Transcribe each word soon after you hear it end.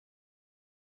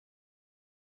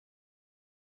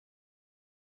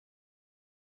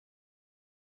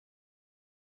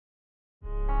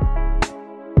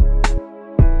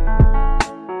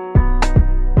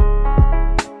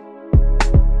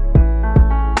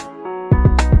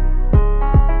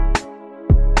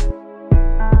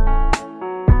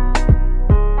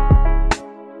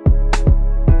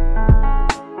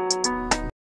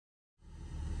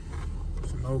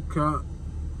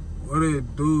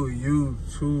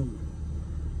YouTube.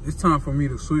 It's time for me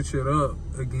to switch it up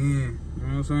again. You know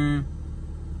what I'm saying?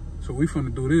 So we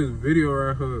finna do this video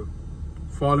right here.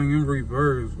 Falling in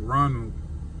reverse, Ronald.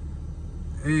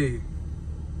 Hey,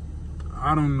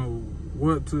 I don't know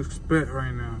what to expect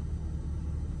right now.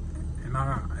 And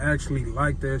I actually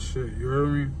like that shit, you hear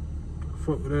me?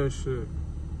 Fuck with that shit.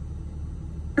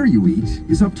 Where you eat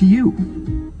is up to you.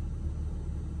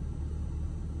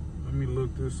 Let me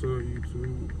look this up,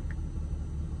 YouTube.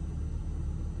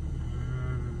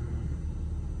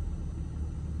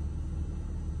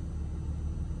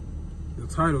 The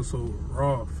title so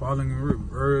raw, falling in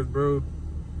reverse, bro.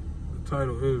 The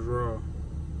title is raw.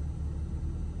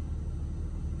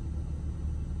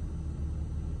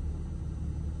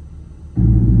 Let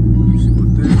me see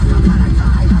what this is.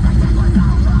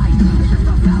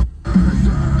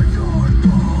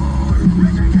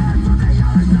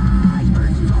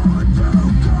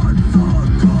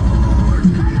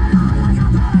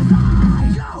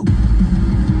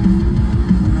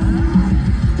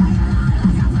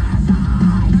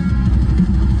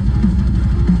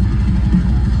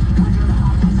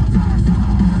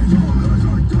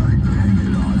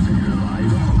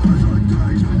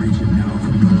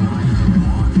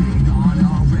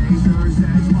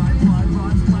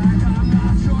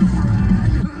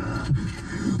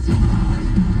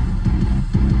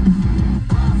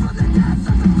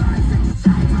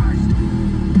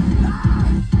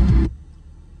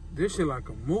 This shit like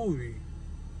a movie.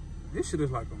 This shit is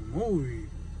like a movie.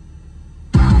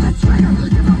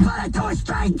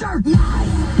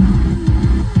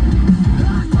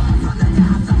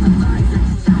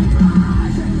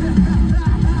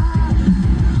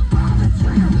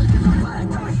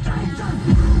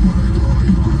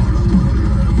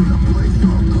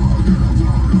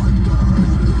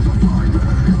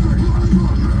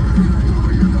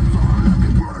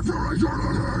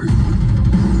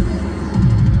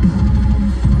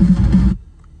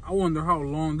 I wonder how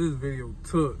long this video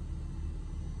took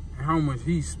and how much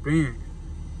he spent.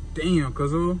 Damn,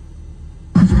 cuzzo.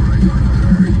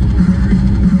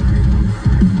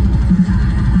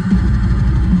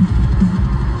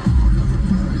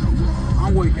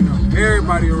 I'm waking up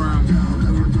everybody around me.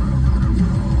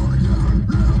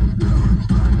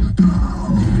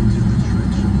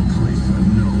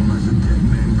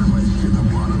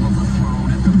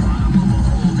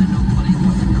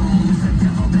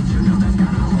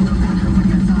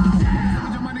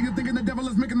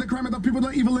 People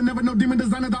are evil and never know demon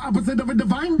designer, the opposite of a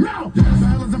divine. No! The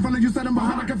hell is in front of you, setting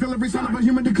behind. I can feel every sign of a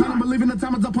human decline. Believing the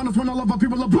time is upon us when all of our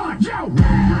people are blind. Yo!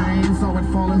 Rain, saw it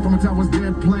falling from a tower's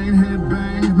dead plane. Head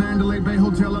bang, Mandalay Bay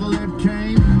Hotel at a lead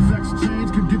cane. Sex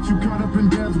change could get you caught up in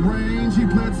death's range. He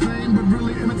played sane, but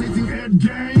really imitating Ed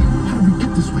Game. How do we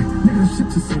get this way? Negative shit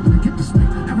to say when I get this way.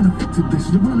 Haven't affected this,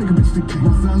 you wanna make a bitch decay.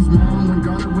 My son's mom, when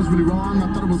God it was really wrong.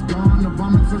 I thought it was gone. The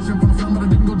vomit searching for the sun, but I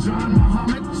didn't go John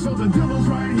Muhammad. So the devil's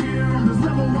right here.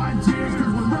 Level white tears,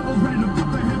 cause when rebels ready to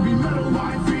put the heavy metal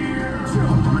white fear.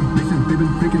 I'm facing, they've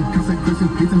been faking, consecration,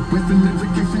 peace and wisdom,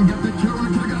 education, got the cure,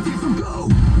 and I gotta see some go.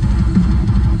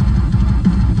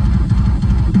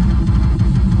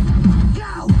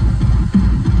 Go!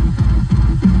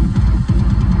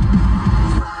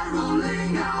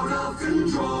 Spiraling out of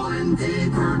control and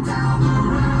deeper down the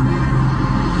rabbit.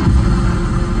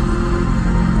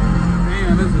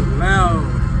 Man, this is loud,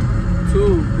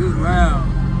 too. This is loud.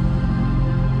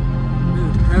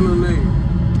 Hella late.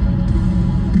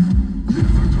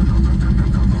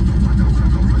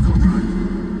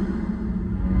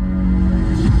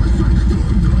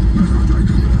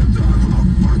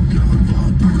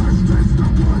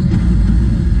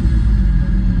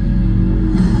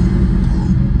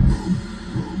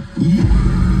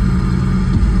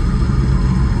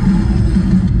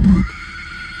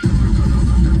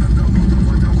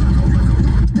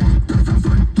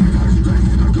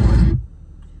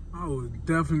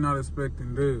 Definitely not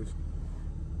expecting this.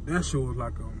 That shit was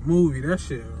like a movie. That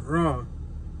shit raw.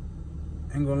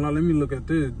 Ain't gonna lie, let me look at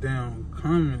this damn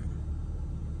comment.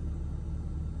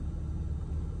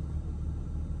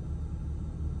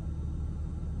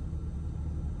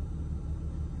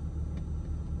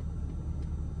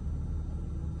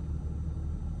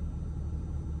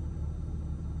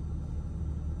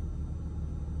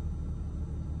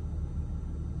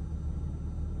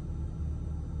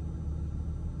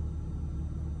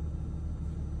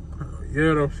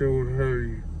 Yeah, that shit was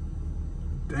heavy.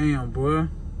 Damn, boy.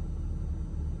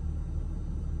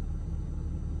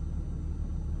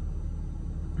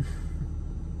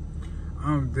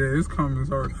 I'm dead. This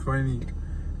comments are funny.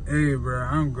 Hey, bro,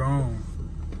 I'm gone.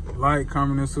 Like,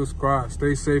 comment, and subscribe.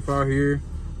 Stay safe out here.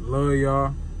 Love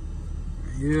y'all.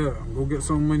 Yeah, go get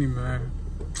some money, man.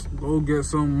 Go get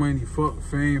some money. Fuck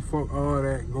fame, fuck all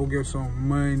that. Go get some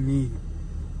money.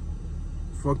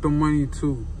 Fuck the money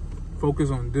too.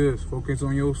 Focus on this. Focus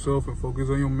on yourself and focus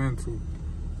on your mental.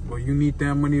 But you need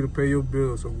that money to pay your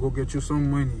bills, so go get you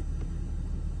some money.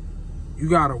 You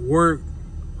gotta work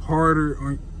harder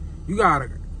on. You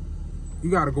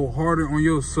gotta go harder on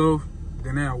yourself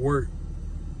than at work.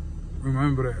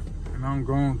 Remember that. And I'm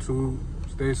going to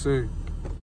stay safe.